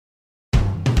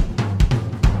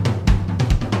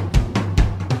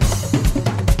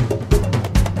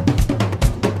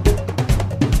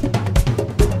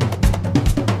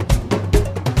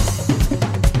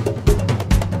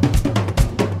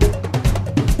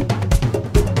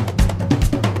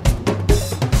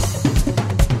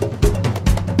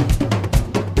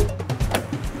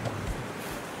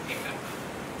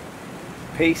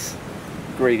Peace,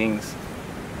 greetings,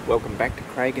 welcome back to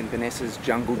Craig and Vanessa's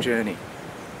Jungle Journey.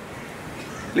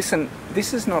 Listen,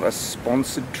 this is not a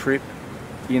sponsored trip,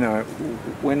 you know,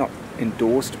 we're not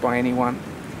endorsed by anyone.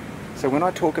 So when I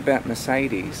talk about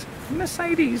Mercedes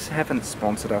haven't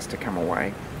sponsored us to come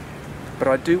away. But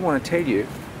I do want to tell you,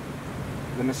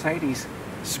 the Mercedes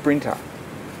Sprinter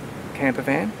camper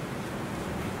van,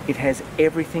 it has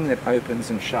everything that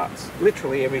opens and shuts.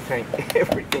 Literally everything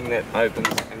that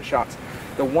opens and shuts.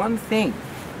 The one thing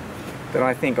that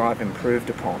I think I've improved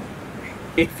upon,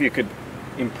 if you could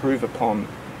improve upon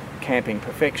camping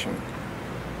perfection,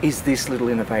 is this little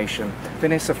innovation.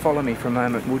 Vanessa, follow me for a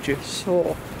moment, would you?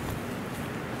 Sure.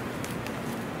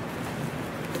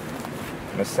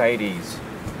 Mercedes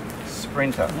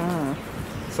Sprinter.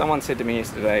 Someone said to me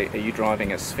yesterday, are you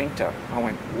driving a sphincter? I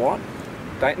went, what?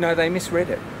 No, they misread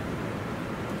it.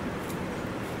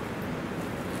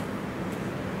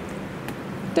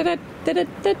 Da, da, da, da,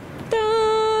 da,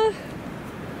 da.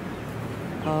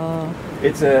 Oh.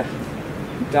 It's a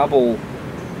double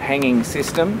hanging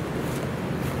system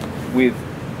with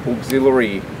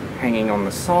auxiliary hanging on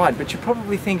the side, but you're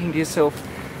probably thinking to yourself,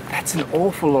 that's an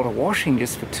awful lot of washing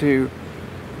just for two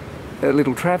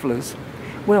little travellers.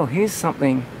 Well, here's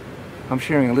something, I'm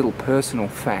sharing a little personal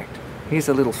fact. Here's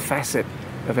a little facet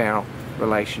of our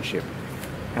relationship.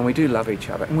 And we do love each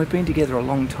other, and we've been together a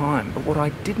long time. But what I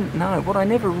didn't know, what I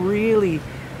never really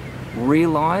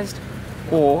realised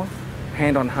or,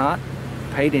 hand on heart,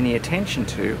 paid any attention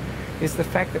to, is the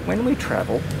fact that when we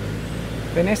travel,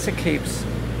 Vanessa keeps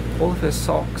all of her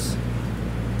socks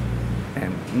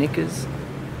and knickers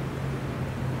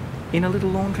in a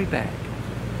little laundry bag.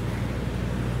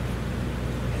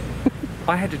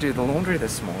 I had to do the laundry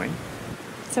this morning.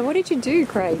 So what did you do,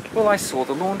 Craig? Well, I saw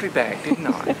the laundry bag, didn't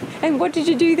I? And what did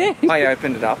you do then? I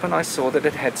opened it up and I saw that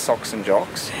it had socks and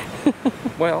jocks.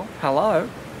 Well, hello.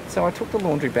 So I took the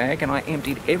laundry bag and I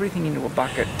emptied everything into a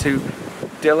bucket to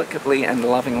delicately and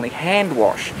lovingly hand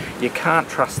wash. You can't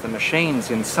trust the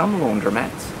machines in some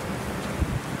laundromats.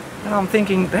 And I'm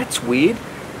thinking, that's weird.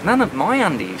 None of my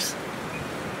undies,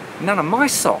 none of my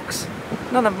socks,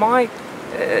 none of my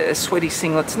sweaty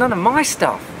singlets, none of my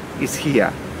stuff is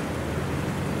here.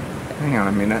 Hang on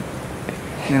a minute.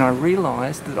 And then I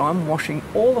realised that I'm washing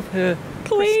all of her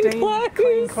clean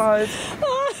clean clothes.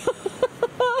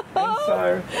 And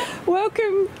so,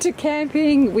 welcome to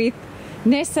camping with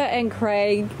Nessa and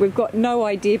Craig. We've got no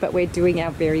idea, but we're doing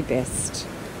our very best.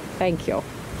 Thank you.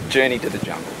 journey to the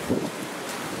jungle.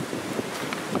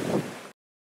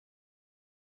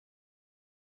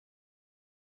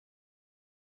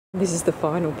 This is the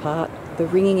final part, the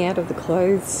wringing out of the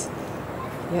clothes.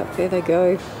 Yep, there they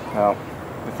go. Well,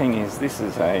 the thing is, this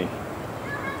is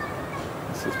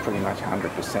pretty much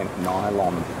 100%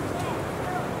 nylon,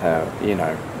 you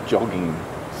know, jogging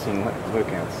singlet,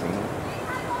 workout singlet.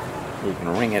 You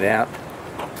can wring it out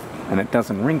and it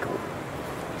doesn't wrinkle.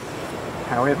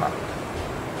 However,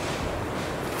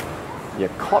 your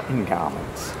cotton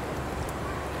garments,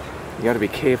 you got to be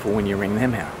careful when you wring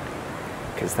them out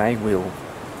because they will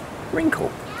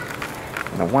wrinkle.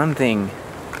 And the one thing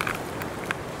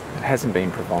that hasn't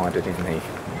been provided in the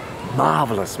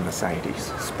marvellous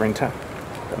Mercedes Sprinter,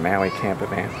 the Maui camper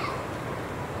van,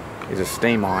 is a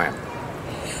steam iron.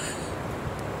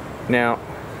 Now,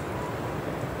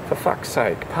 for fuck's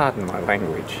sake, pardon my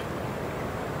language,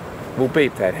 we'll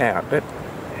beep that out, but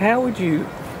how would you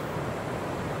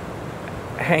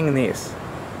hang this?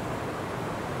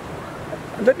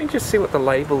 Let me just see what the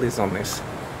label is on this.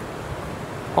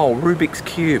 Oh, Rubik's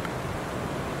Cube.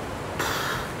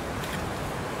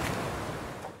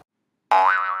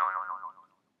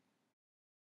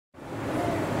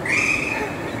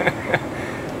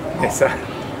 Yes,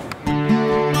 sir.